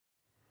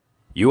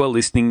You are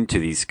listening to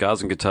the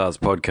Scars and Guitars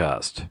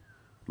podcast.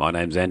 My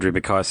name's Andrew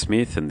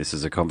Mackay-Smith, and this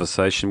is a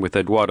conversation with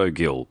Eduardo O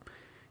Gil.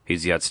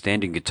 He's the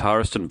outstanding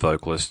guitarist and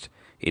vocalist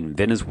in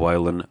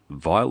Venezuelan,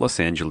 via Los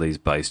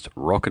Angeles-based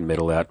rock and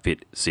metal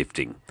outfit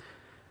SIFTING.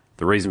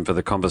 The reason for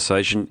the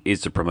conversation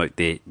is to promote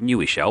their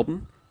newish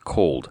album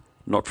called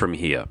Not From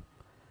Here.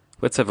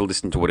 Let's have a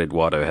listen to what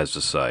Eduardo has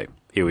to say.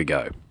 Here we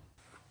go.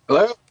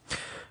 Hello?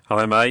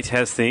 Hello, mate.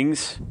 How's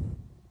things?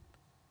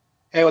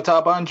 Hey, what's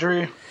up,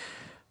 Andrew?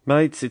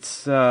 Mates, it's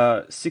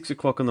 6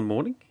 o'clock in the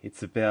morning.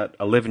 It's about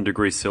 11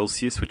 degrees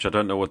Celsius, which I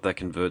don't know what that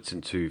converts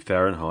into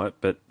Fahrenheit,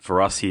 but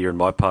for us here in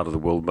my part of the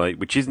world, mate,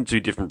 which isn't too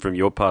different from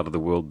your part of the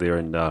world there,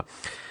 and I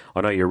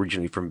know you're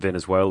originally from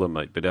Venezuela,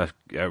 mate, but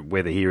our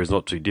weather here is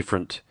not too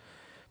different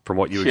from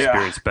what you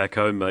experience back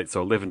home, mate,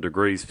 so 11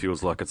 degrees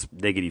feels like it's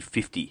negative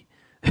 50.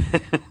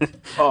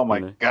 Oh, my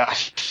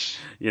gosh.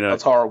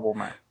 That's horrible,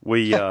 man.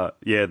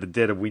 The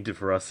dead of winter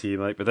for us here,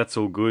 mate, but that's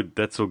all good.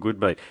 That's all good,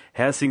 mate.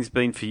 How's things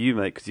been for you,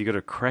 mate? Because you got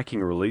a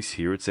cracking release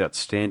here. It's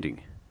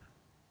outstanding.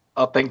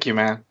 Oh, thank you,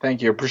 man.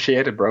 Thank you.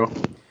 Appreciate it, bro.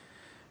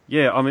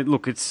 Yeah, I mean,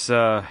 look, it's...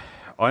 I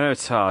know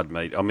it's hard,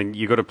 mate. I mean,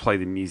 you got to play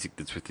the music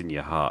that's within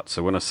your heart.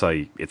 So when I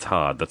say it's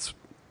hard,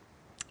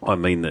 I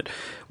mean that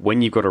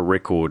when you've got a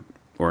record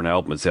or an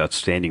album as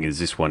outstanding as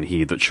this one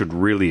here that should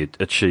really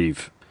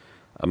achieve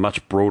a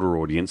much broader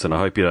audience, and I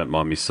hope you don't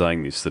mind me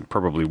saying this, that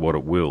probably what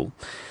it will.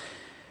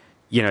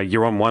 You know,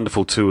 you're on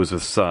wonderful tours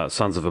with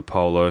Sons of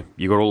Apollo.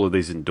 You've got all of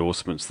these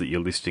endorsements that you're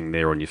listing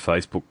there on your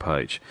Facebook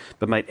page.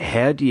 But, mate,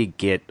 how do you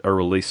get a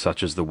release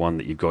such as the one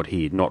that you've got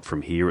here, Not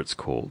From Here it's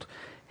called?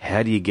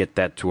 How do you get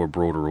that to a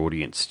broader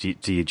audience? Do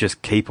you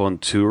just keep on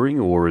touring,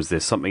 or is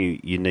there something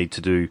you need to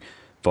do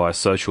via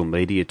social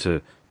media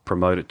to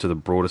promote it to the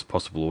broadest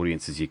possible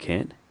audience as you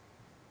can?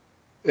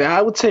 Yeah,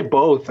 I would say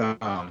both.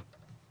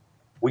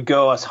 We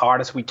go as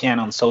hard as we can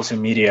on social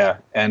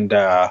media, and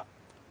of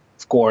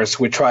course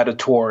we try to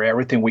tour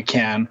everything we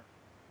can.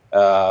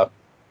 Touring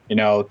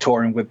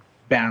with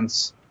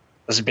bands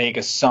as big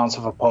as Sons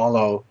of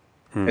Apollo,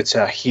 it's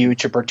a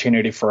huge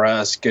opportunity for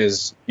us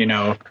because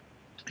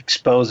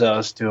expose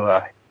us to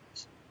a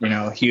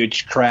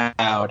huge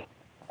crowd,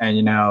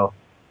 and a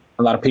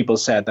lot of people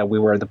said that we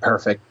were the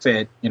perfect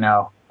fit. It's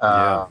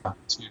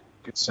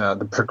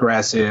the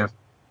progressive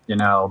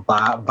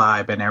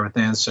vibe and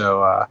everything.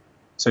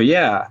 So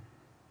yeah,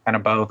 kind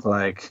of both,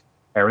 like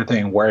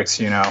everything works,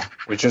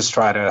 we just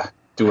try to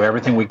do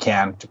everything we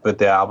can to put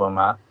the album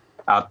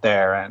out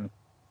there and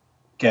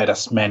get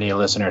as many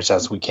listeners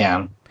as we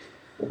can.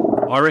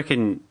 I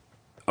reckon,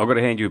 I've got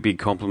to hand you a big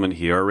compliment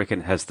here. I reckon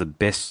it has the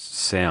best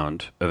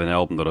sound of an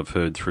album that I've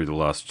heard through the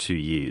last 2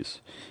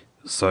 years.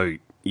 So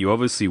you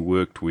obviously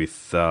worked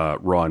with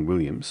Ryan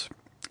Williams,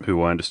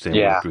 who I understand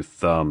worked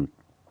with the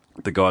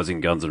guys in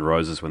Guns N'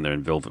 Roses when they're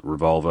in Velvet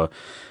Revolver,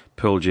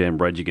 Pearl Jam,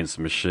 Rage Against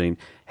the Machine.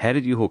 How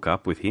did you hook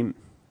up with him?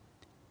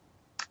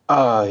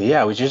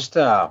 We just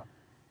I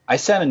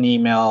sent an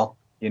email.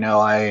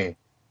 I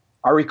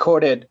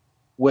recorded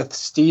with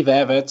Steve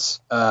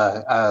Evans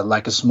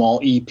like a small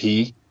EP.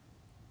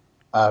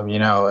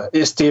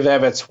 Steve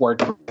Evans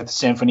worked with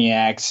Symphony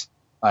X.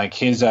 Like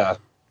he's a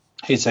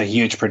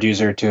huge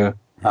producer too.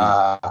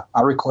 I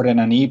recorded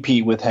an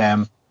EP with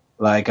him,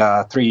 like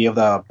 3 of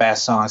the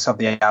best songs of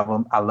the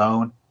album,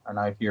 Alone. I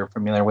don't know if you're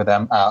familiar with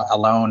them.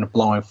 Alone,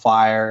 Blowing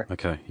Fire.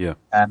 Okay, yeah.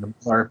 And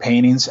Blur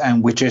Paintings,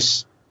 and we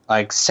just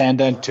like send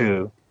them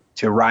to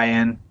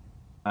Ryan.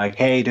 Like,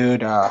 hey,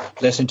 dude,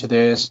 listen to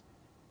this.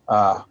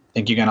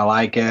 Think you're gonna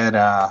like it.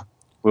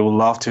 We would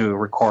love to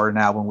record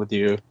an album with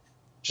you.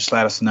 Just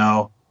let us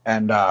know.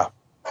 And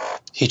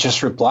he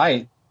just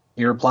replied.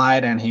 He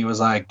replied, and he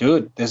was like,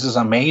 dude, this is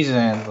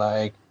amazing.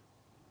 Like,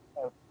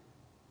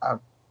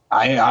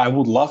 I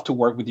would love to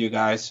work with you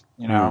guys.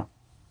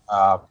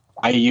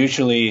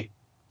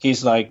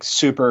 He's like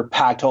super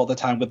packed all the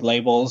time with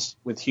labels,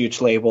 with huge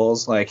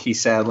labels. Like he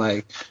said,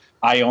 like,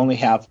 I only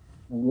have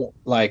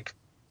like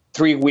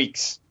 3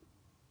 weeks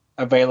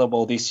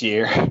available this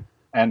year,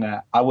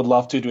 and I would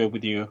love to do it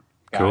with you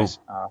guys.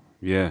 Cool.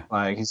 Yeah.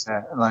 Like he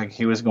said, like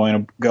he was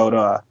going to go to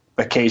a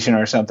vacation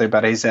or something,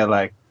 but he said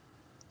like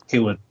he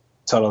would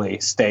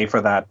totally stay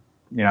for that,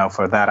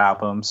 for that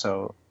album.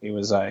 So he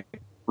was like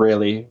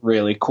really,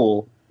 really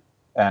cool.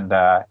 And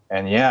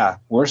yeah,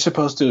 we're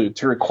supposed to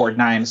record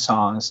 9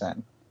 songs,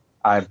 and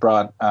I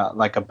brought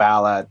like a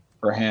ballad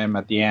for him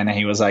at the end, and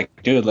he was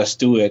like, dude, let's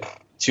do it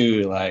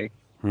too. Like,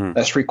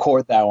 let's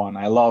record that one.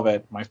 I love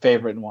it. My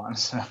favorite one.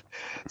 So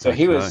okay.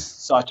 He was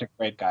such a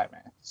great guy,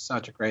 man.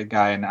 Such a great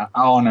guy, and an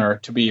honor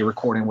to be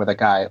recording with a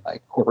guy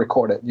like who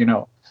recorded,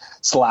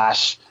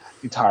 Slash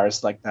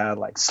guitars like that,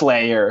 like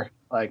Slayer.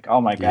 Like,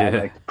 oh my God,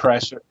 like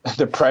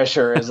the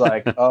pressure is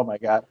like, oh my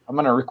God, I'm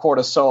going to record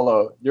a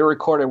solo. You're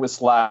recording with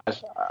Slash.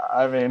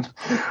 I mean,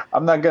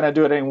 I'm not going to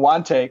do it in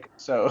one take.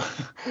 So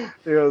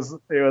he was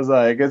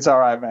like, it's all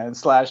right, man.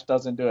 Slash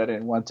doesn't do it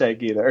in one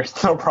take either.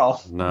 No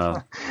problem.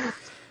 No.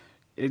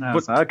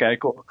 Okay,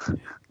 cool.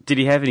 Did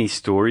he have any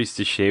stories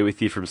to share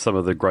with you from some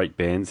of the great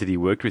bands that he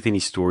worked with? Any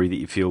story that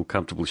you feel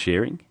comfortable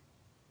sharing?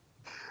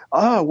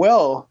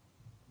 Well,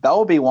 that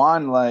would be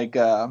one. Like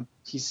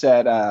he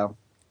said,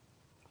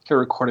 he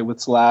recorded with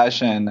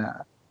Slash, and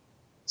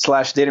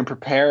Slash didn't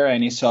prepare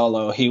any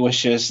solo. He was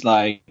just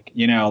like,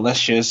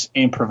 let's just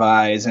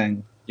improvise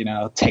and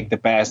take the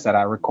best that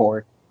I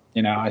record.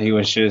 He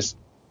was just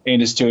in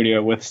the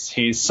studio with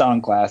his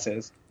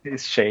sunglasses,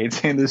 his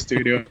shades in the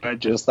studio, and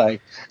just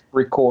like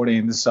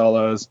recording the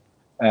solos.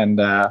 And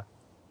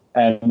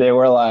they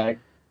were like,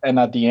 and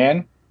at the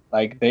end,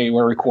 like they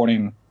were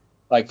recording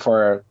like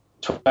for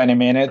 20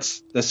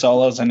 minutes the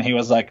solos, and he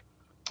was like,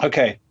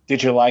 okay,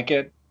 did you like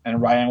it?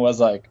 And Ryan was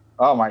like,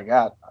 oh my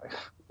God,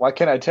 what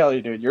can I tell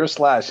you, dude? You're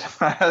Slash.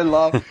 I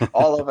love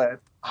all of it.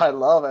 I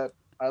love it.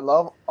 I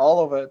love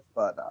all of it.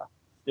 But,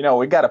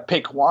 we got to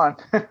pick one.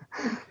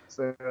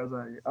 So I was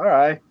like, all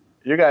right,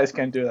 you guys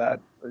can do that.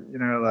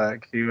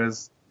 Like he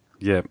was,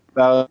 Yeah.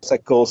 That was a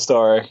cool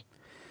story.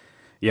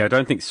 Yeah, I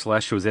don't think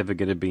Slash was ever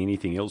going to be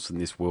anything else in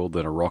this world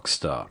than a rock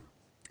star.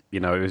 He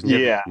was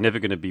never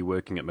going to be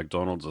working at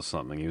McDonald's or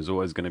something. He was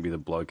always going to be the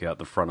bloke out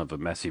the front of a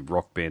massive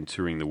rock band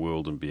touring the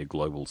world and be a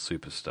global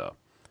superstar.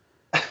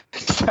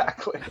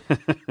 Exactly.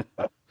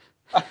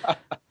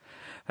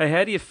 Hey,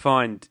 how do you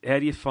find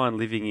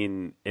living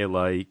in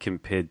LA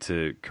compared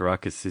to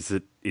Caracas? Is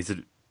it?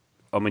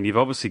 I mean, you've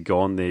obviously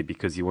gone there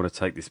because you want to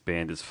take this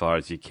band as far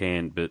as you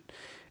can, but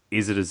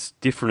is it as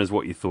different as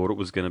what you thought it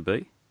was going to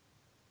be?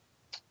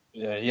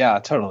 Yeah,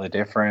 totally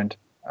different.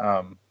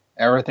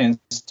 Everything's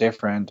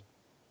different,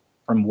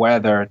 from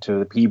weather to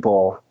the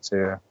people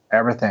to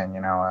everything.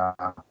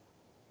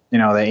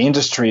 The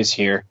industries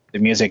here, the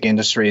music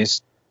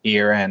industries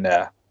here, and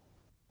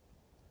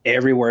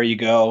everywhere you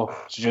go,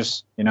 to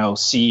just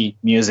see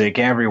music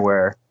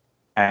everywhere,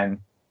 and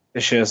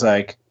it's just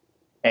like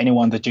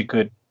anyone that you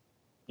could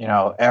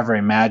ever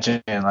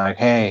imagine. Like,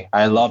 hey,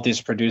 I love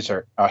this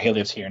producer. Oh, he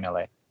lives here in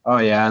LA. Oh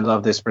yeah, I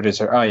love this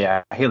producer. Oh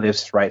yeah, he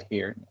lives right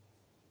here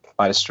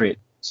by the street.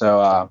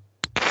 So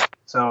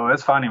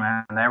it's funny,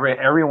 man.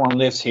 Everyone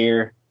lives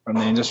here from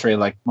the industry,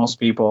 like most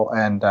people,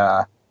 and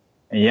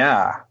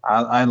yeah,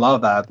 I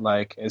love that.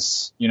 Like,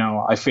 it's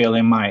I feel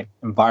in my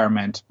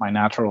environment, my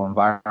natural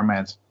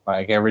environment.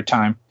 Like every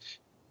time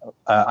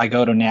I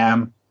go to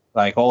NAM,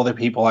 like all the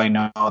people I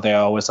know, they're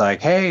always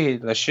like, hey,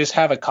 let's just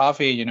have a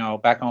coffee,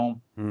 back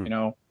home,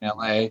 in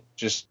LA.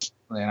 Just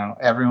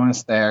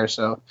everyone's there,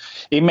 so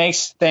it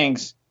makes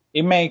things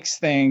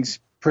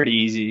pretty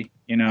easy,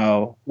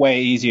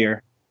 way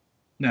easier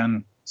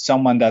than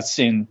someone that's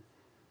in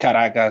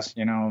Caracas,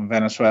 in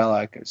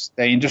Venezuela, because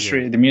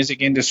the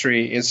music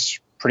industry is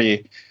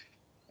pretty.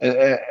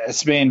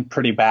 It's been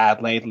pretty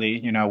bad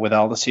lately, with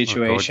all the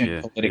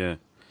situation. Oh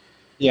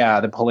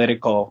God, the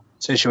political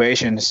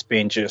situation has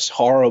been just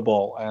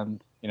horrible,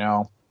 and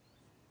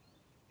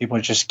people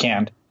just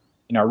can't,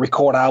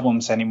 record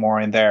albums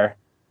anymore in there.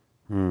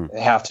 They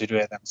have to do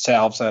it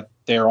themselves at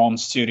their own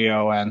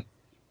studio, and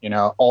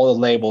all the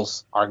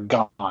labels are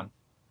gone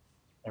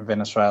in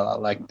Venezuela.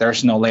 Like,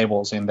 there's no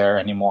labels in there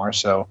anymore.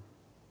 So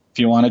if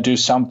you want to do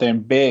something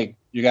big,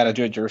 you got to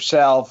do it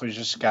yourself. You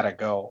just got to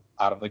go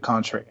out of the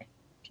country.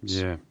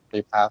 Yeah.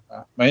 But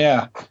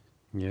yeah.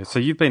 Yeah. So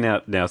you've been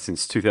out now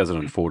since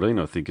 2014,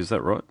 I think. Is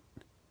that right?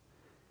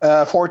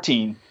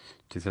 14.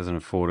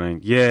 2014.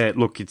 Yeah,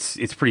 look,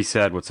 it's pretty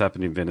sad what's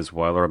happened in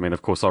Venezuela. I mean,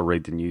 of course, I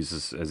read the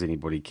news as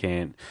anybody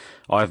can.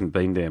 I haven't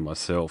been there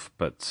myself,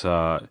 but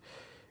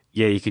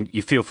yeah,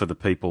 you feel for the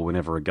people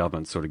whenever a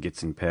government sort of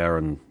gets in power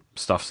and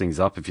stuffs things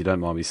up, if you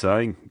don't mind me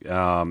saying.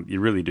 You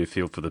really do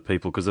feel for the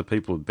people, because the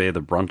people bear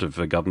the brunt of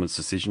the government's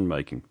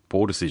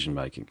poor decision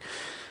making.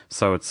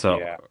 So it's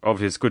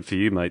obviously it's good for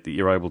you, mate, that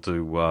you're able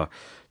to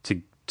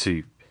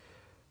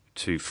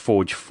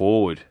forge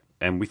forward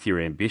and with your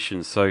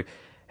ambitions. So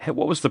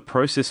what was the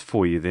process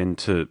for you then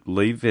to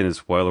leave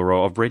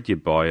Venezuela? I've read your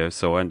bio,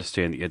 so I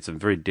understand that you had some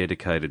very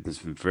dedicated and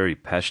some very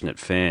passionate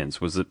fans.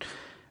 Was it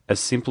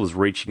as simple as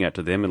reaching out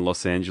to them in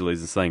Los Angeles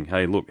and saying,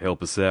 hey, look,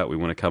 help us out. We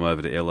want to come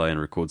over to LA and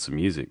record some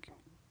music?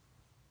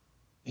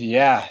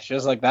 Yeah,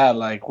 just like that.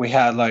 Like, we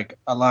had like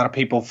a lot of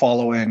people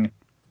following,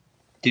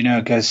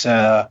 because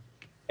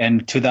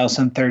in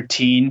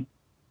 2013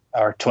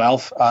 or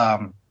 12,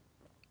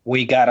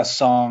 we got a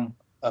song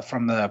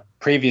from the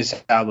previous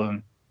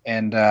album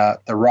and the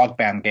Rock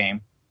Band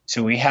game.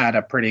 So we had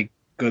a pretty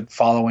good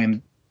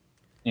following,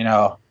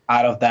 out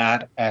of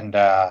that. And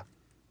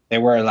they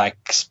were like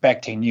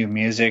expecting new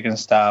music and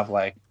stuff.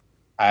 Like,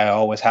 I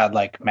always had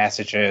like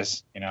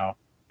messages, in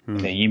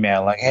the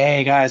email, like,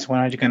 hey guys, when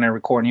are you going to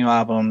record new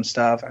album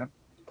stuff? And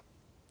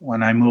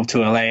when I moved to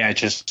LA, I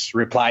just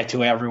replied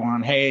to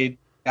everyone, hey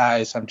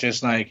guys, I'm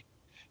just like,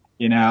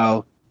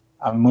 I'm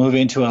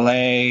moving to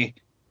LA,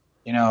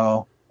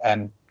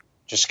 and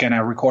just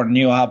gonna record a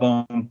new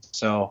album,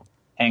 so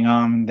hang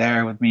on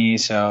there with me.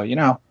 So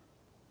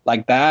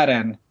like that.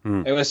 And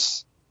it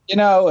was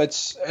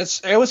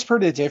it was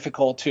pretty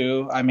difficult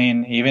too. I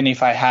mean, even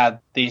if I had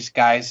these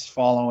guys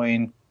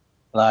following,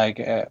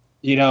 like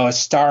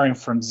starting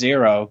from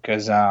zero,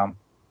 because I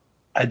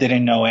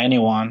didn't know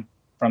anyone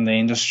from the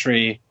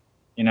industry.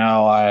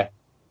 I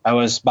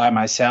was by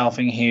myself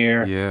in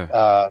here.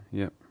 Yeah.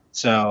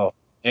 So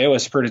it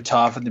was pretty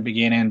tough at the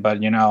beginning,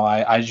 but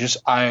I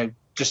just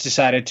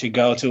decided to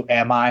go to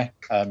MI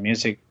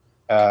music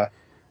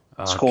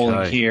school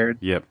Okay. here.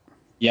 Yep.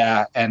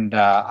 Yeah, and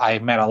I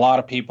met a lot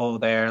of people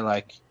there,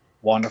 like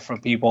wonderful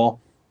people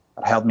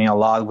that helped me a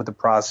lot with the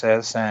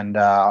process. And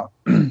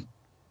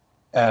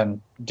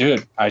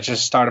dude, I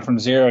just started from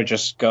zero,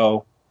 just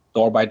go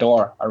door by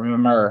door. I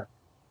remember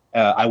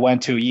I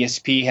went to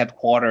ESP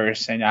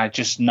headquarters and I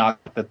just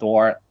knocked the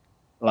door.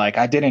 Like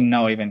I didn't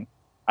even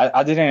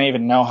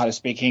know how to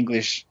speak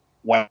English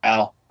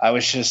well. I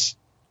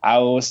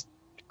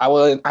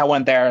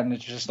went there and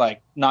just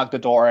like knocked the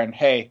door and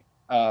hey,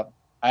 I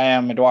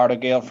am Eduardo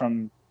Gil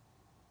from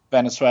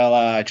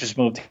Venezuela. I just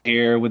moved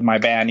here with my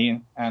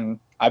band and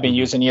I've been Hmm.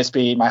 using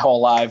ESP my whole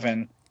life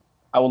and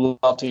I would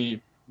love to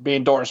be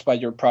endorsed by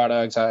your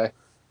products. I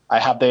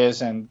have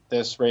this and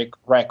this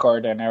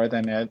record and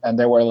everything, and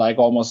they were like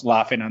almost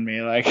laughing at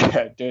me,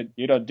 like, dude,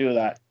 you don't do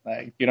that.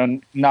 Like, you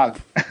don't knock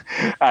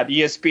at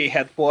ESP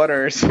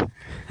headquarters,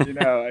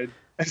 I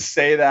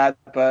say that,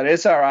 but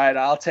it's all right.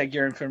 I'll take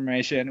your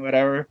information,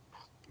 whatever.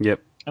 Yep.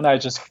 And I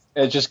just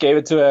gave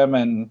it to him.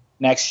 And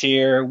next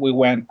year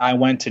I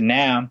went to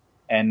NAM,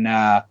 and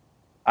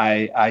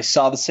I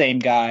saw the same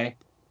guy,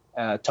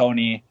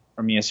 Tony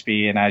from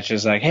ESP, and I was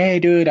just like, hey,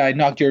 dude, I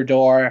knocked your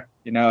door,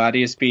 at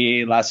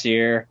ESP last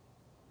year.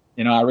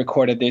 I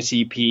recorded this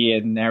EP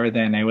and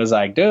everything. It was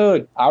like,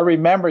 dude, I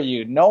remember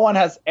you. No one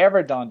has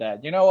ever done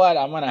that. You know what?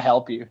 I'm gonna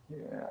help you.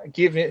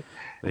 Yeah,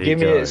 There you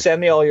go. send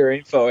me all your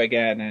info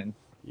again. And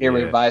he Yeah.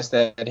 revised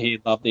that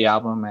he loved the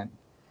album, and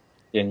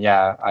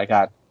yeah, I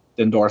got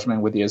the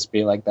endorsement with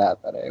ESP like that.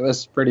 But it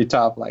was pretty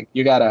tough. Like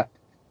you gotta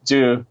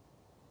do,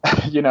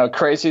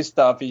 crazy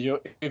stuff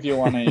if you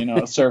want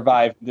to,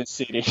 survive this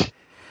city.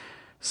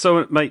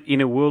 So, mate,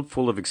 in a world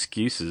full of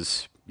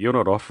excuses, you're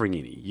not offering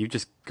any. You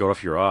just got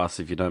off your ass,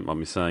 if you don't mind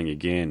me saying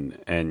again,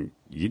 and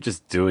you're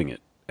just doing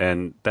it.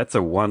 And that's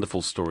a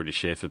wonderful story to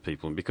share for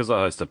people. And because I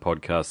host a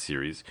podcast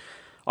series,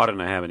 I don't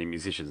know how many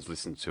musicians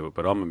listen to it,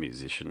 but I'm a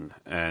musician,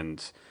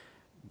 and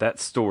that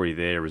story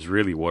there is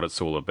really what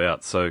it's all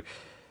about. So,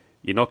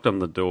 you knocked on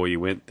the door, you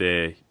went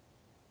there,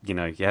 you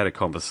had a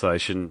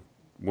conversation,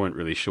 weren't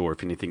really sure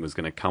if anything was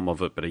going to come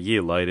of it, but a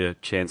year later,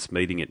 chance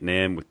meeting at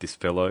NAM with this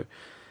fellow,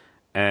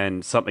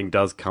 and something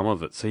does come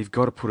of it. So you've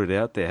got to put it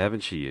out there,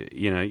 haven't you?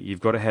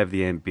 You've got to have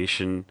the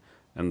ambition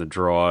and the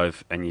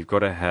drive, and you've got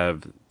to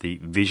have the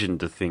vision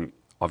to think,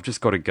 I've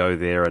just got to go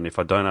there, and if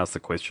I don't ask the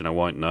question, I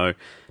won't know.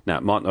 Now,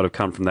 it might not have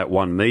come from that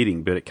one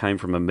meeting, but it came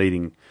from a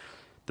meeting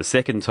the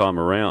second time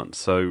around.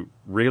 So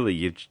really,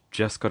 you've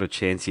just got to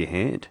chance your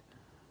hand.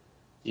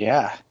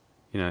 Yeah,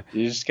 You know,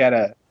 you just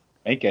gotta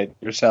make it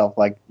yourself.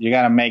 Like you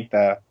gotta make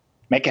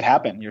it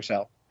happen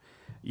yourself.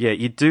 yeah,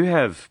 you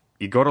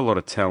got a lot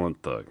of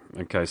talent though.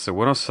 Okay, so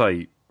when I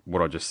say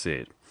what I just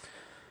said,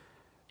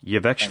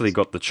 you've actually Thanks.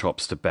 got the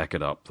chops to back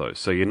it up though.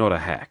 So you're not a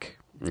hack.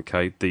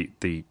 Okay,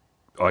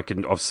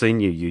 I've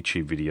seen your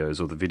YouTube videos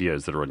or the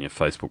videos that are on your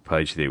Facebook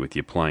page there with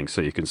you playing. So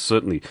you can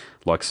certainly,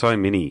 like so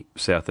many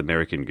South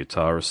American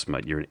guitarists,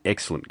 mate, you're an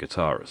excellent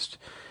guitarist.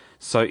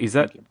 So Thank you.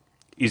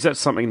 is that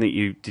something that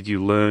you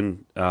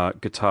learn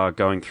guitar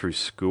going through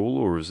school,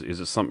 or is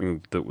it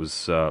something that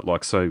was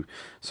like so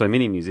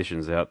many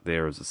musicians out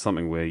there? Is it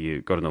something where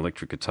you got an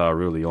electric guitar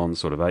early on,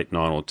 sort of 8,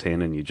 9, or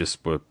 10, and you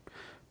just were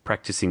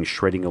practicing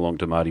shredding along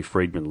to Marty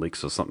Friedman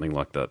licks or something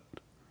like that?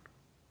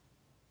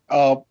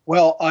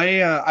 Well,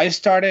 I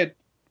started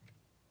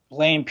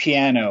playing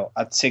piano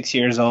at 6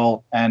 years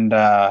old, and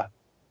I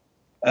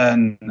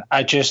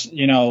just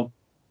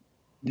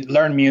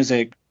learned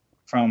music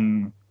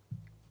from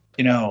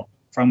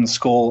from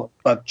school,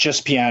 but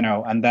just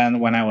piano. And then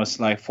when I was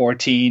like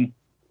 14,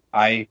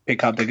 I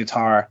picked up the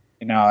guitar,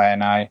 and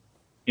I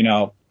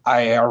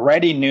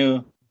already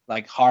knew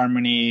like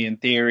harmony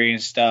and theory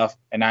and stuff,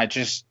 and I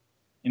just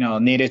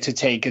needed to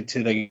take it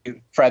to the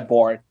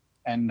fretboard,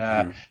 and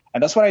uh, Mm.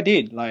 and that's what I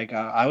did. Like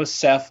I was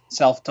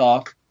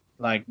self-taught.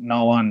 Like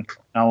no one.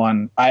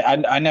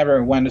 I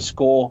never went to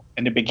school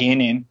in the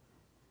beginning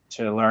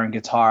to learn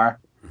guitar,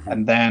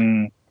 and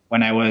then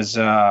when I was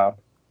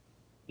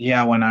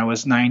when I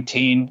was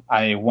 19,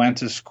 I went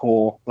to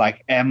school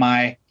like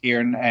MI here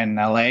in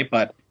LA,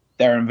 but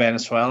there in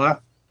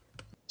Venezuela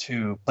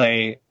to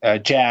play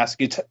jazz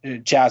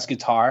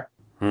guitar.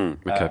 Hmm.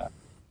 Okay.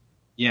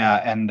 Yeah,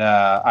 and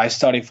I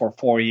studied for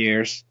 4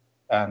 years,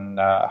 and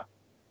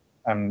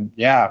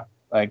yeah,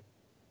 like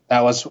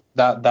that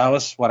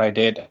was what I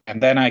did.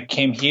 And then I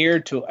came here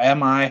to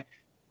MI.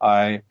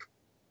 I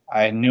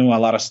knew a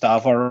lot of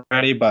stuff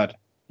already, but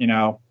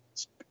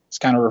it's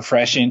kind of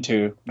refreshing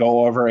to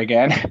go over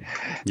again.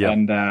 Yep.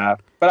 And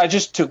but I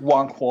just took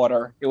 1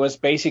 quarter. It was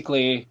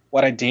basically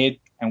what I did,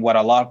 and what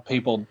a lot of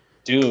people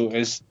do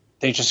is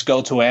they just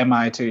go to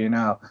MI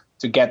to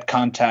get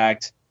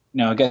contact,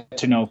 get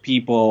to know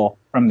people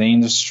from the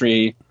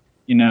industry,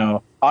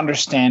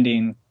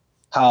 understanding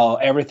how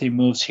everything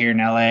moves here in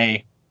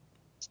LA.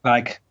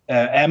 Like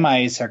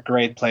MI is a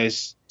great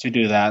place to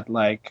do that.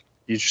 Like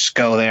you just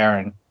go there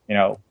and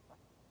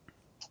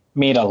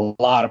meet a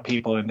lot of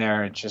people in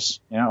there, and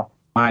just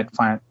might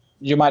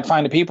you might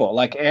find the people.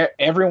 Like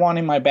everyone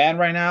in my band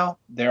right now,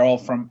 they're all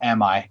from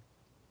MI.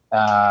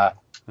 Uh,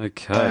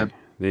 Okay, uh,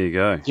 there you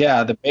go.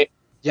 yeah, the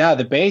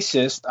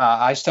bassist.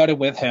 I started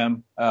with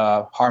him,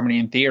 Harmony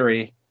in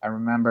Theory. I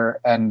remember,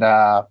 and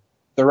the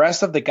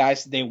rest of the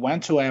guys they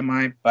went to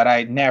MI, but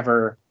I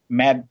never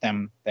met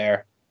them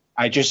there.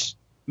 I just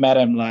met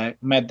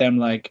them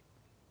like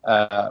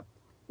uh,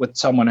 with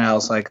someone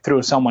else, like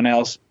through someone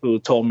else who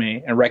told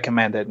me and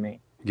recommended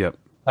me. Yep.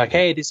 Like,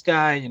 hey, this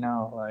guy,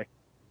 like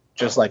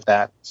just like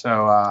that.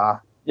 So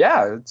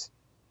yeah,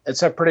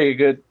 it's a pretty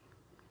good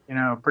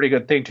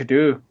thing to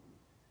do,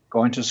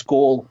 going to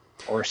school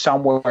or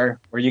somewhere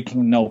where you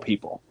can know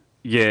people.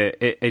 Yeah,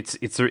 it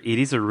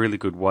is a really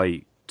good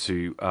way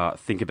to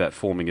think about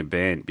forming a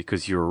band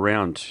because you're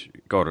around,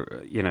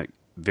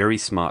 very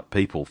smart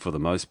people for the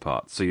most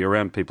part. So you're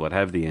around people that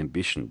have the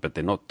ambition, but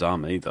they're not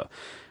dumb either.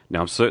 Now,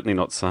 I'm certainly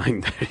not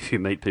saying that if you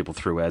meet people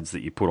through ads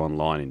that you put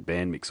online in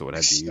Bandmix or what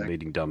have you, you're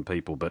meeting dumb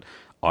people, but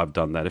I've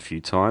done that a few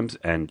times,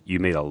 and you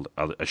meet a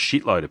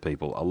shitload of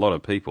people, a lot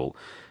of people,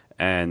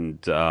 and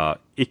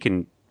it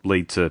can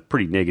lead to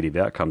pretty negative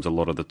outcomes a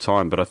lot of the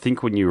time. But I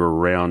think when you're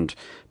around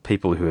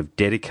people who have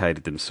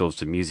dedicated themselves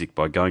to music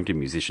by going to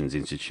Musicians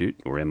Institute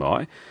or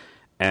MI,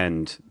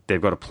 and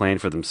they've got a plan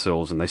for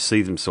themselves and they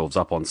see themselves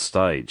up on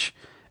stage,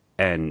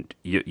 and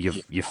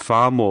you're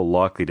far more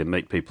likely to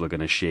meet people who are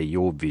going to share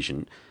your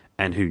vision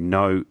and who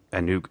know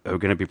and who are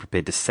going to be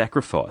prepared to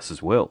sacrifice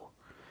as well.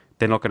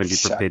 They're not going to be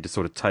prepared to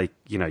sort of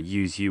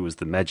use you as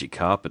the magic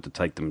carpet to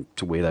take them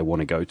to where they want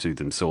to go to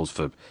themselves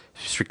for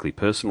strictly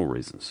personal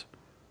reasons.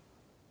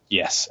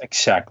 Yes,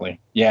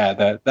 exactly.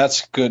 Yeah,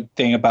 that's a good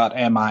thing about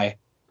MI.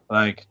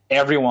 Like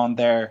everyone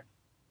there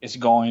is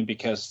going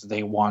because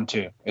they want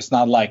to. It's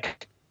not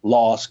like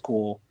law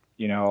school,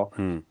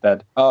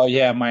 that, oh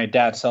yeah, my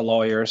dad's a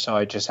lawyer, so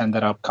I just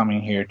ended up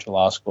coming here to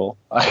law school,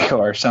 like,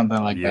 or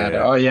something like that.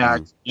 Oh yeah, I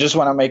just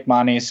want to make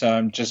money, so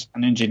I'm just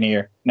an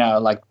engineer. No,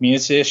 like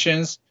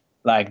musicians,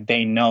 like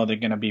they know they're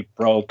gonna be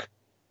broke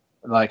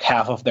like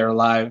half of their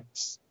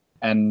lives,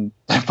 and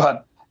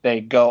but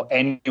they go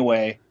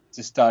anyway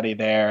to study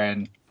there,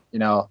 and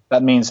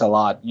that means a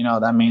lot.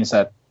 That means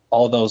that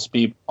all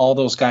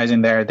those guys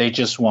in there, they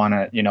just want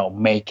to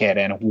make it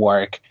and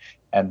work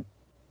and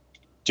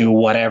do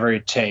whatever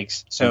it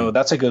takes. So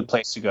that's a good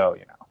place to go.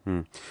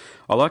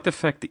 I like the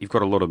fact that you've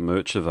got a lot of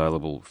merch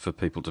available for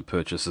people to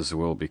purchase as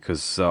well,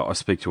 because I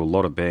speak to a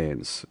lot of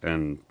bands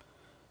and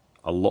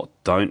a lot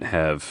don't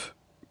have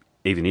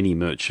even any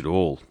merch at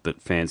all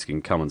that fans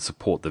can come and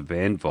support the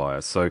band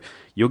via. So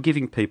you're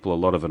giving people a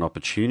lot of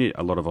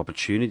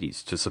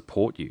opportunities to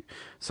support you.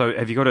 So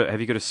have you got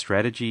a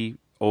strategy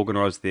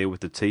organised there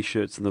with the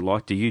t-shirts and the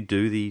like? Do you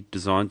do the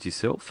designs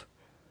yourself?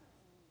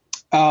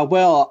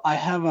 Well, I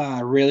have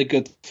a really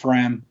good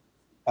friend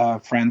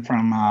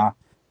from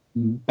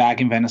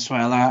back in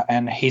Venezuela,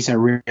 and he's a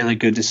really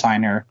good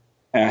designer.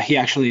 He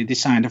actually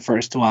designed the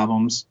first two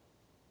albums,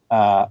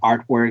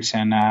 artworks,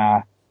 and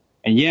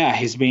yeah,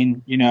 he's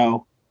been,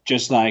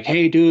 just like,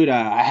 hey, dude,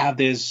 I have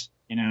this,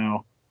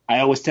 I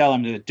always tell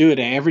him to do it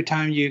every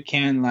time you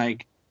can,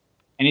 like,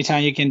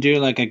 anytime you can do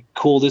like a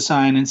cool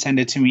design and send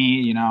it to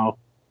me,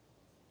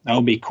 that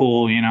would be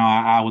cool.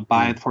 I would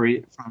buy it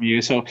from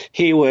you. So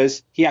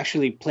he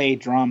actually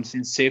played drums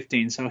in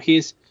Sifting. So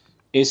he's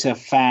a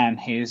fan.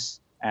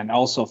 And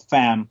also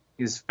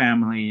his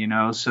family,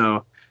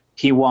 so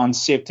he wants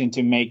Sifting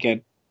to make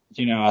it,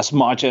 as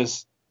much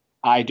as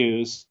I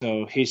do.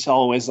 So he's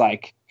always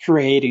like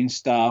creating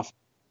stuff,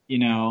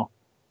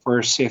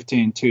 for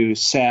Sifting to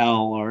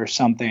sell or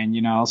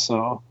something,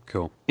 so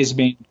cool. He's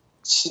been,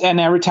 and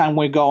every time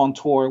we go on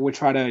tour, we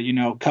try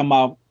to, come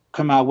out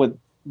with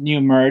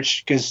new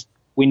merch, because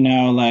we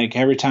know, like,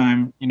 every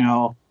time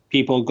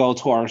people go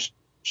to our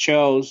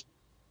shows,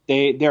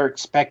 they're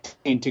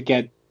expecting to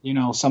get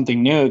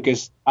something new,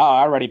 because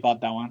I already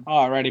bought that one.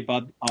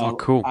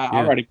 Cool. I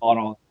already bought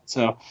all that.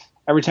 So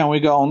every time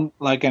we go on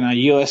like in a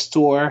US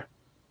tour,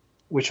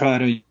 we try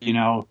to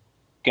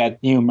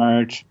get new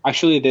merch.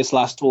 Actually, this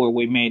last tour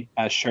we made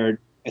a shirt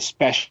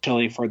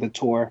especially for the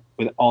tour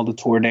with all the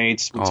tour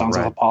dates with Sons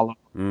of Apollo.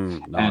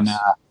 Nice. And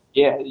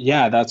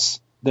yeah,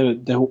 that's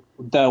the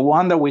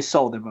one that we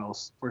sold the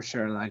most for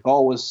sure. Like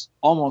almost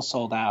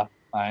sold out.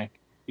 Like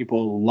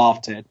people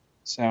loved it.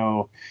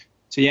 So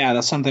yeah,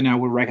 that's something I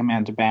would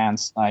recommend to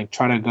bands. Like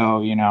try to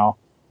go.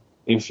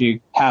 If you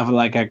have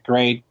like a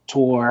great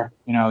tour,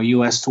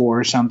 US tour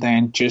or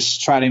something,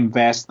 just try to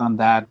invest on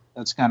that.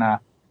 That's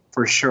gonna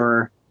for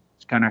sure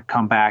it's gonna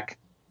come back.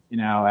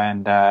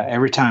 And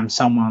every time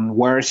someone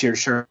wears your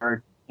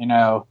shirt,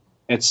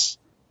 it's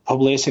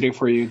publicity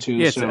for you too.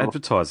 Yeah, it's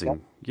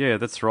advertising. Yeah,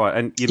 that's right.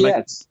 And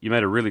you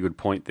made a really good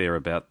point there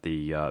about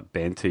the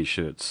band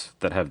T-shirts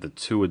that have the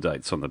tour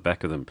dates on the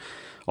back of them.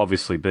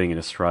 Obviously, being in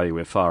Australia,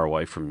 we're far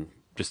away from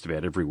just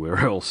about everywhere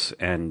else,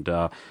 and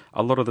a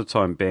lot of the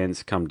time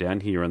bands come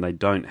down here and they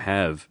don't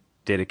have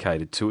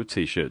dedicated tour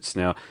T-shirts.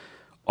 Now,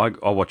 I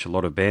watch a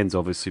lot of bands,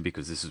 obviously,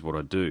 because this is what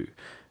I do,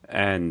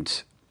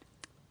 and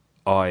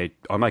I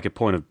make a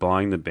point of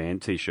buying the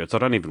band T-shirts. I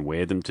don't even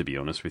wear them, to be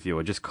honest with you.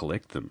 I just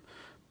collect them.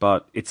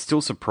 but it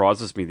still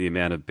surprises me the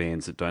amount of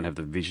bands that don't have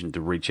the vision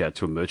to reach out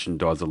to a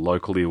merchandiser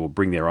locally or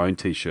bring their own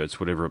T-shirts,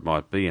 whatever it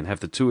might be, and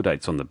have the tour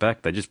dates on the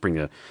back. They just bring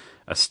a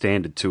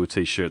standard tour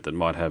T-shirt that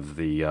might have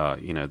the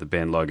the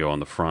band logo on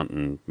the front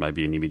and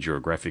maybe an image or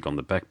a graphic on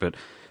the back. But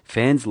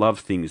fans love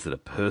things that are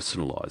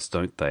personalised,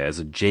 don't they, as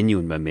a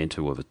genuine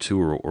memento of a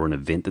tour or an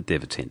event that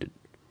they've attended.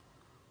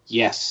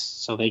 Yes,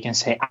 so they can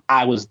say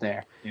I was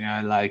there.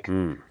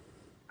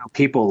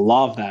 People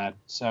love that.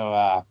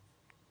 So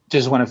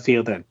just want to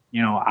feel that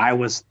I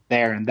was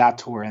there in that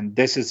tour, and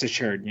this is the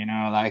shirt.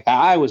 Like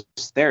I was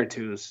there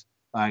too.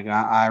 Like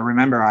I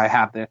remember I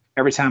have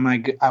every time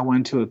I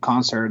went to a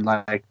concert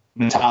like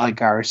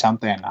Metallica or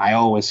something, I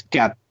always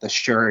get the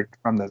shirt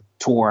from the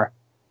tour,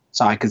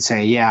 so I could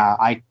say, yeah,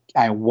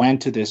 I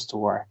went to this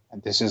tour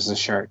and this is the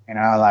shirt.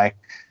 Like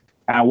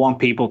I want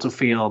people to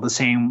feel the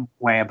same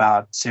way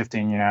about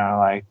Sifting.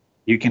 Like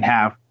you can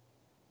have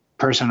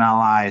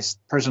personalized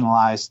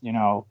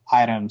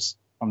items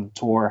from the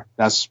tour.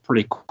 That's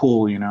pretty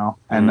cool.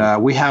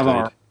 And we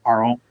have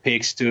our own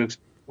picks too.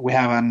 We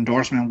have an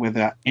endorsement with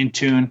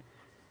Intune,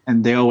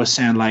 and they always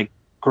send like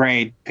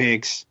great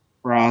picks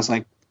for us,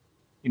 like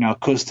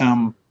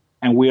custom,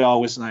 and we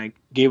always like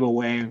give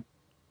away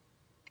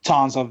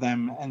tons of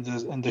them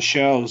in the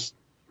shows.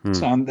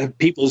 So the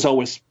people's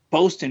always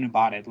posting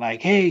about it,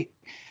 like, hey,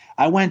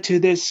 I went to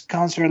this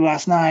concert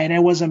last night,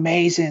 it was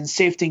amazing,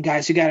 Sifting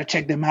guys, you gotta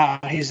check them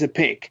out, here's the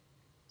pic.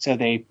 So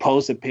they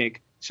post a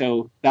pic,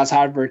 so that's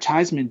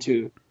advertisement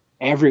too,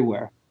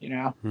 everywhere.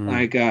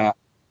 Like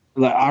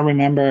I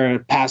remember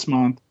past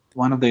month,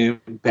 one of the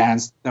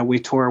bands that we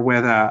tour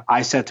with,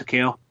 I Set to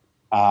Kill,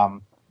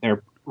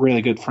 they're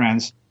really good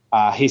friends.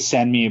 He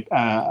sent me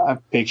a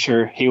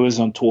picture. He was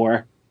on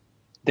tour.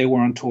 They were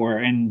on tour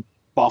in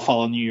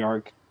Buffalo, New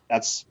York.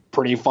 That's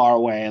pretty far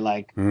away.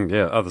 Like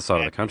other side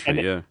of the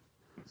country.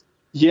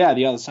 Yeah,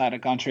 the other side of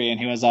the country. And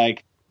he was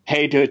like,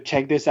 "Hey, dude,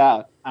 check this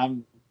out.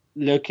 I'm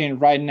looking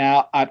right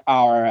now at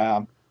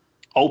our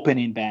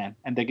opening band,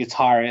 and the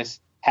guitarist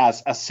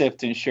has a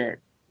Sifting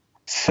shirt."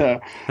 So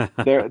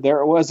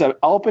there was an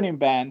opening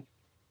band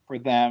for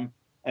them.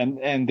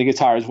 And the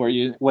guitarist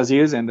was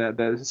using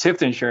the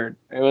Sifting shirt.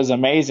 It was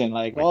amazing.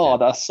 Like, oh,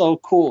 that's so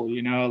cool.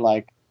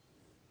 Like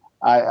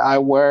I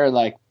wear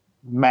like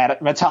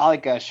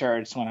Metallica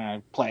shirts when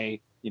I play,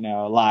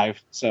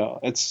 live. So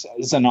it's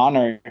an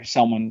honor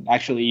someone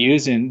actually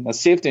using a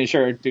Sifting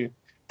shirt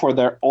for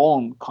their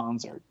own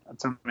concert.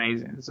 That's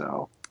amazing.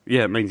 So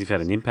yeah, it means you've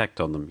had an impact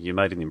on them. You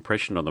made an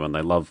impression on them, and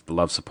they love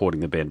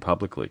supporting the band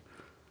publicly.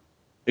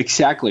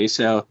 Exactly.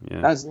 So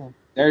that's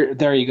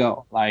there you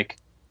go. Like.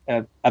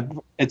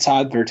 It's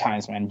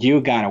advertisement. You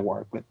gotta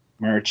work with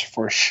merch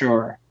for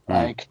sure.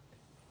 Like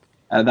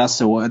that's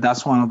one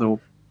of the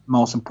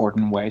most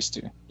important ways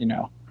to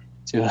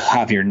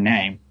have your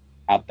name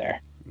out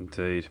there.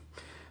 Indeed,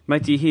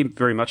 mate. Do you hear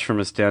very much from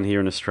us down here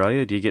in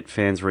Australia? Do you get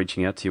fans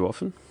reaching out to you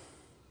often?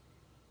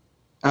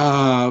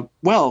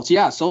 Well,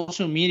 yeah,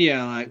 social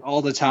media like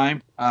all the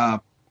time.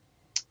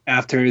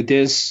 After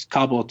this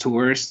couple of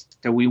tours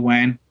that we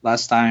went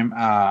last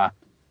time,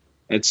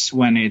 it's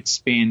when it's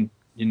been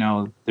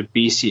the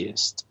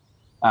busiest.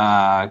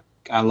 A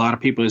lot of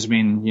people has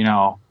been,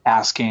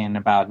 asking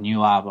about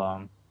new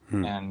album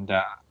and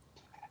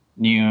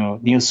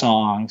new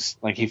songs.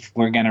 Like if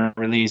we're gonna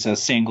release a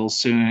single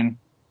soon,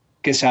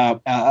 because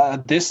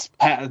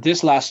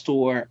this last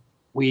tour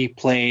we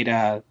played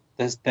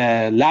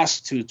the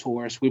last two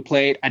tours we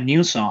played a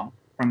new song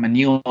from a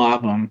new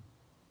album.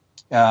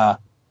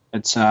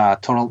 It's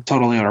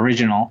totally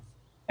original,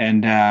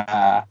 and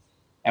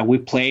we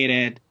played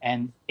it,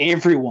 and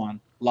everyone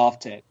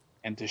loved it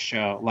in the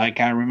show. Like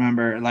I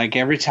remember, like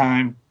every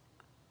time,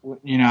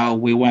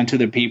 we went to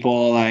the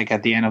people, like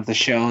at the end of the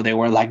show, they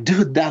were like,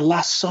 "Dude, that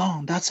last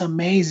song, that's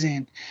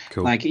amazing."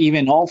 Cool. Like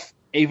even all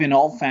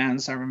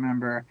fans, I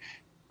remember,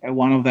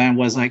 one of them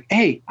was like,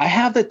 "Hey, I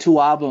have the two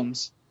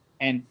albums,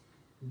 and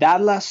that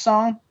last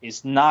song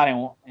is not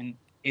in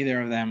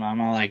either of them." I'm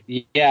like,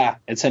 "Yeah,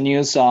 it's a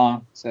new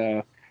song,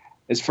 so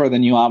it's for the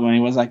new album." He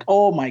was like,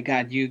 "Oh my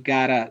God, you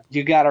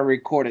gotta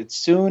record it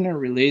soon and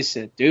release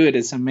it, dude.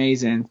 It's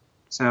amazing."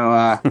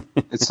 So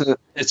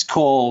it's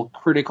called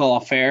Critical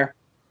Affair.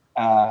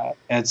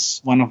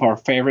 It's one of our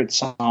favorite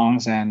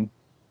songs, and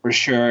for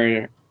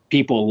sure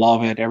people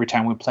love it every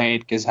time we play it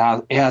because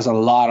it has a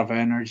lot of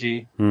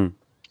energy. I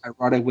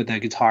wrote it with the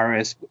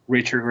guitarist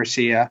Richard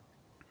Garcia,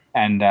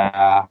 and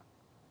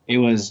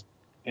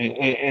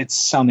it's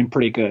sounding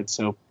pretty good.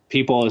 So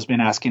people has been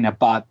asking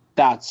about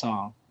that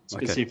song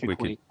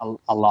specifically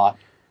a lot.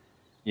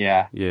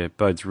 Yeah, it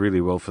bodes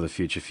really well for the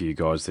future for you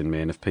guys then,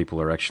 man, if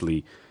people are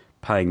actually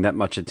paying that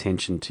much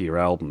attention to your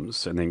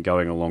albums and then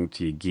going along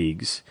to your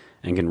gigs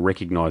and can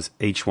recognise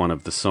each one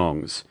of the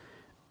songs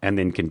and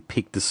then can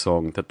pick the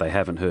song that they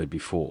haven't heard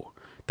before.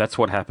 That's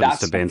what happens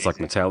to bands like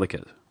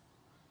Metallica.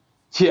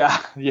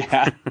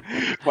 Yeah.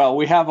 Well,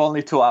 we have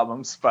only two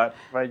albums, but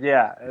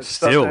yeah. It's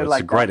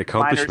like a great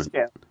accomplishment.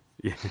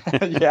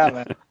 Yeah,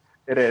 man.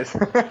 It is.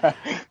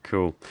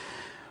 Cool.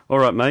 All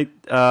right, mate.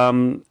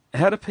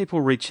 How do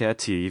people reach out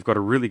to you? You've got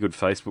a really good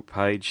Facebook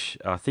page.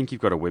 I think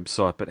you've got a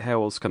website, but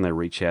how else can they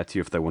reach out to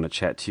you if they want to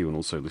chat to you and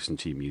also listen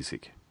to your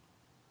music?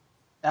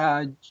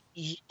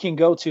 You can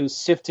go to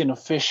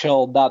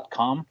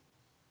siftingofficial.com.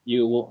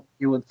 You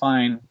would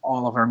find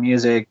all of our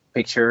music,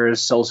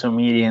 pictures, social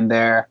media in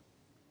there,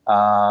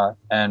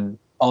 and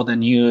all the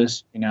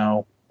news.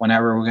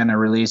 Whenever we're gonna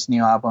release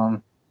new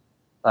album,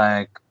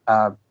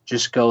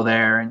 just go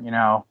there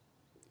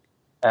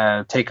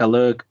and take a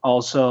look.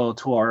 Also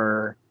to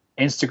our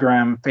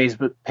Instagram,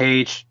 Facebook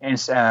page,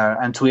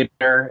 and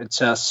Twitter.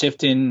 It's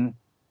Sifting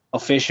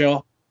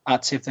Official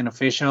at Sifting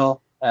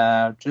Official.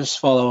 Just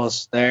follow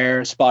us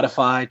there.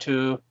 Spotify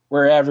too.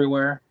 We're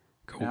everywhere.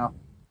 Cool.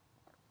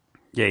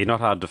 Yeah, you're not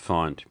hard to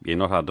find. You're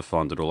not hard to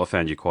find at all. I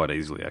found you quite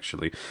easily,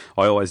 actually.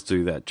 I always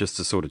do that just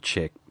to sort of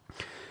check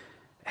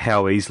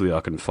how easily I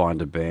can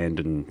find a band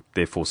and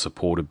therefore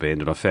support a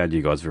band. And I found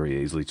you guys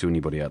very easily. To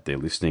anybody out there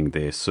listening,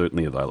 they're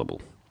certainly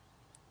available.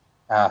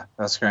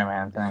 That's great,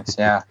 man. Thanks.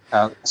 Yeah.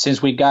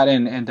 Since we got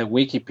in the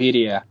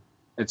Wikipedia,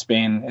 it's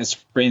been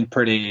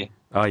pretty.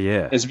 Oh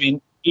yeah. It's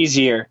been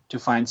easier to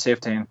find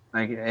Sifting.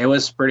 Like it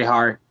was pretty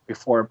hard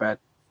before, but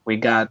we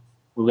got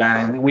in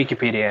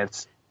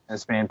Wikipedia.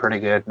 It's been pretty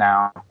good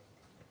now.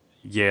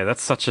 Yeah,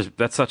 that's such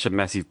a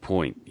massive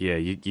point. Yeah,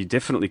 you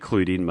definitely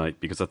clued in, mate,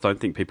 because I don't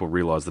think people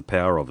realise the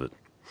power of it.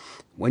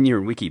 When you're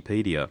in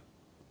Wikipedia,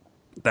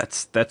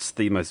 that's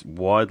the most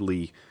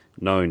widely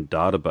known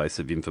database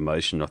of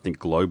information, I think,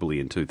 globally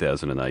in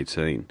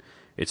 2018.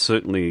 It's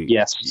certainly,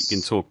 yes. You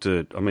can talk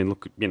to, I mean,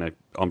 look,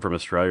 I'm from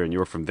Australia and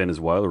you're from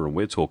Venezuela and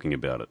we're talking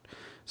about it.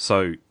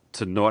 So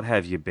to not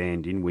have your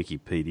band in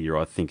Wikipedia,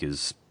 I think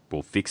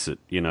will fix it,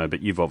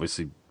 but you've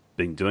obviously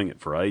been doing it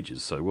for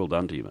ages, so well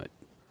done to you, mate.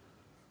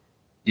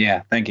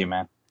 Yeah, thank you,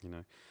 man.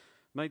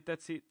 Mate,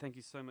 that's it. Thank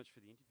you so much for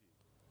the interview.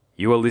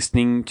 You are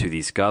listening to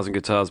the Scars and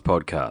Guitars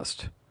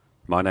podcast.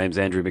 My name's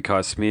Andrew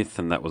Mackay-Smith,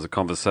 and that was a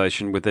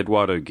conversation with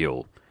Eduardo O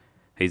Gil.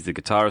 He's the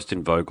guitarist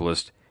and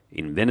vocalist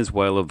in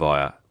Venezuela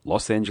via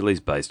Los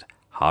Angeles-based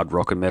hard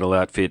rock and metal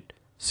outfit,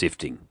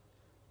 SIFTING.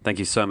 Thank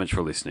you so much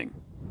for listening.